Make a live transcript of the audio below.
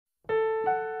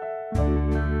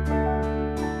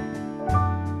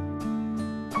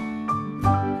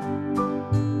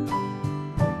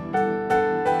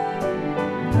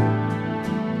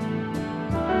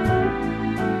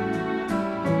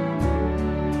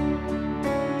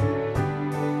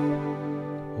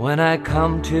When I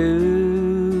come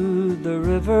to the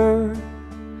river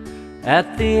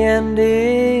at the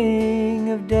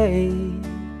ending of day,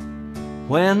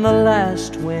 when the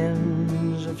last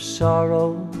winds of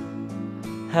sorrow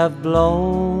have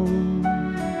blown,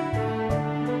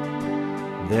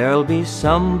 there'll be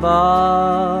somebody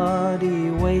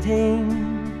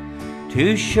waiting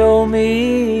to show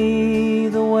me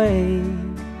the way.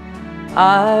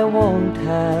 I won't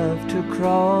have to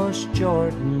cross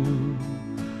Jordan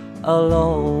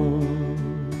alone.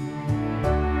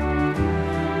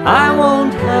 I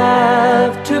won't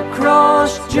have to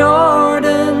cross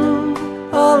Jordan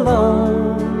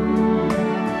alone.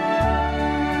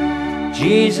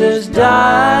 Jesus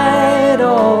died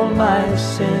all my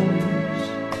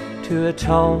sins to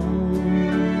atone.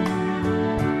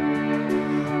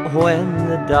 When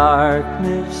the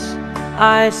darkness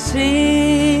I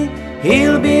see,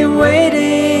 He'll be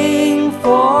waiting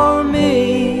for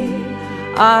me.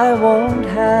 I won't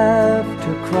have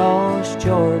to cross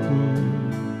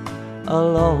Jordan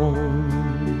alone.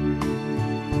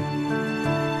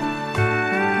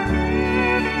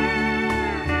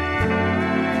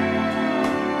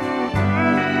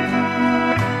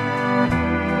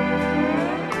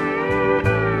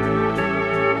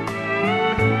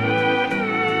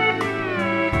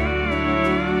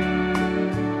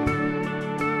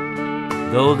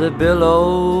 Though the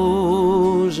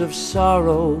billows of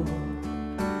sorrow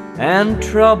and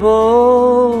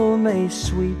trouble may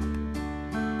sweep,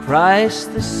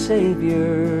 Christ the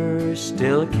Savior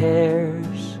still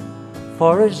cares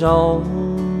for His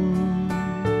own.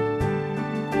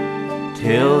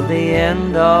 Till the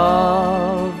end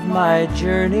of my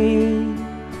journey,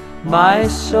 my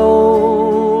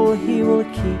soul He will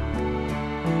keep.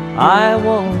 I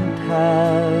won't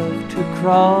have to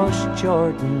cross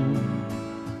Jordan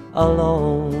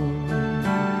alone.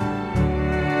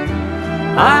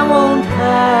 I won't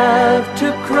have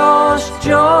to cross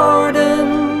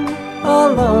Jordan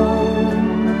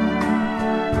alone.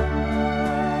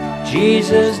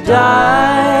 Jesus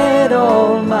died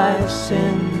all my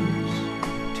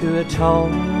sins to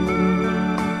atone.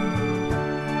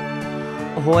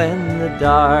 When the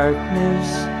darkness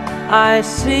I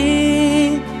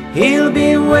see, He'll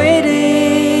be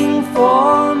waiting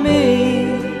for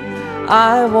me.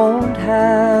 I won't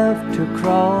have to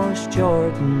cross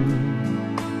Jordan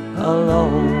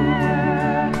alone.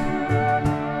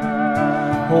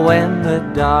 When the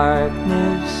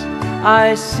darkness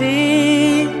I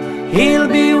see, He'll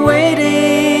be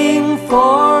waiting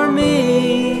for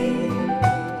me.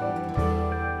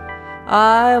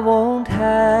 I won't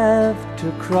have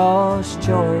to cross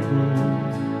Jordan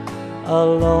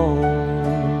alone.